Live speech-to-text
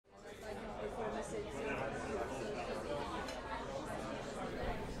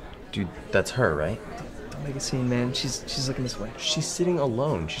Dude, that's her, right? Don't make a scene, man. She's looking this way. She's sitting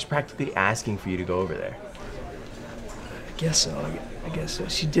alone. She's practically asking for you to go over there. I guess so. I guess so.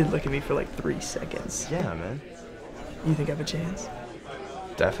 She did look at me for like 3 seconds. Yeah, man. You think I have a chance?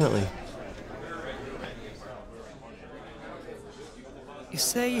 Definitely. You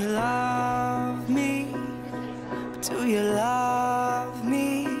say you love me, but do you love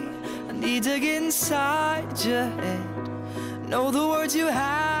me? I need to get inside your head, know the words you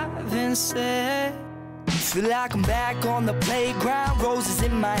haven't said. Feel like I'm back on the playground, roses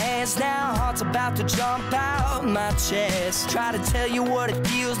in my hands now, heart's about to jump out my chest. Try to tell you what it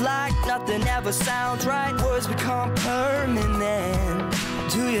feels like, nothing ever sounds right, words become permanent.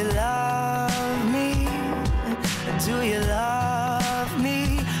 Do you love me? Do you love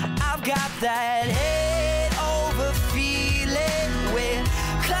me? I've got that head over feeling where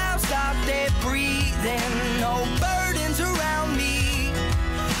clouds stop their breathing, no burdens around me.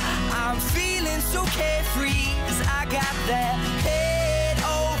 I'm feeling so carefree, 'cause I got that head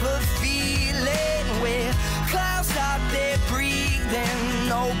over feeling where clouds stop their breathing,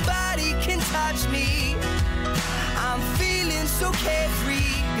 nobody can touch me. I'm feeling so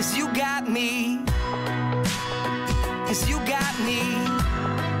carefree, 'cause you got me. 'Cause you got me.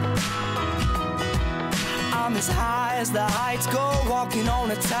 I'm as high as the heights go, walking on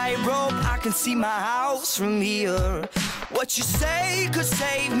a tightrope. I can see my house from here. What you say could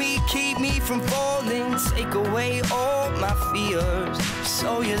save me, keep me from falling, take away all my fears.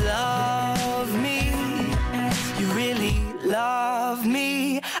 So you love me, you really love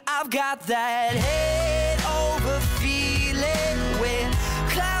me. I've got that head over feeling where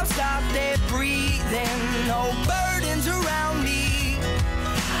clouds stop their breathing, no burdens around me.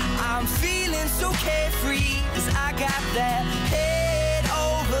 I'm feeling so carefree, 'cause I got that head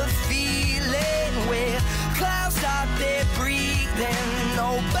over feeling where clouds stop their breathing,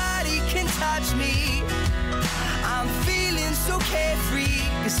 nobody can touch me. I'm feeling so carefree,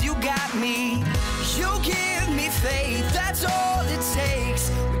 'cause you got me. You give me faith, that's all it takes.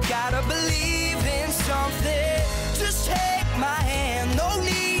 We gotta believe in something. Just take my hand, no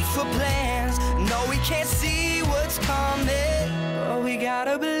need for plans. No, we can't see what's coming, but we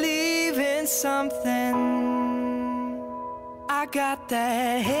gotta believe in something. I got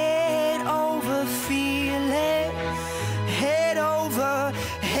that head over feeling, head over,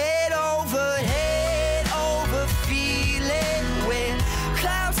 head over, head over feeling where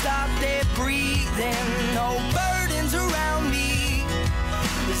clouds stop their breathing, no burdens around me.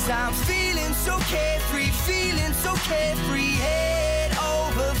 'Cause I'm feeling so carefree, feeling so carefree, head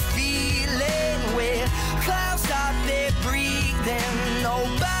over feeling where clouds stop their breathing,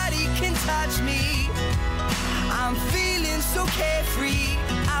 nobody can touch me. I'm feeling so carefree,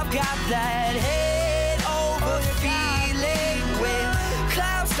 I've got that head over feeling where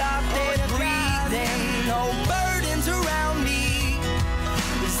clouds stop their breathing, no burdens around me.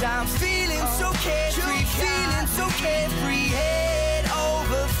 'Cause I'm feeling so carefree, feeling so carefree, head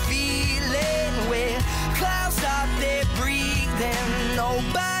over feeling where clouds stop their breathing,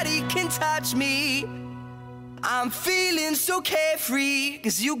 nobody can touch me. I'm feeling so carefree,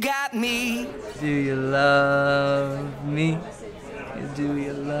 'cause you got me. Do you love me? Do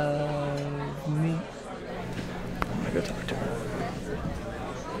you love me? I'm gonna go talk to her.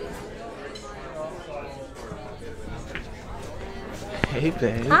 Hey,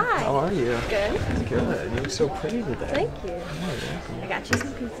 babe. Hi. How are you? Good. Good. You look so pretty today. Thank you. Oh, I got you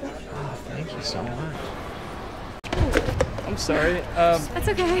some pizza. oh, thank you so much. I'm sorry. That's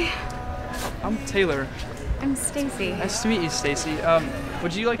okay. I'm Taylor. I'm Stacy. Nice to meet you, Stacy.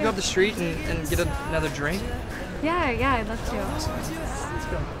 Would you like to go up the street and get another drink? Yeah, I'd love to. Let's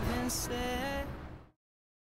go.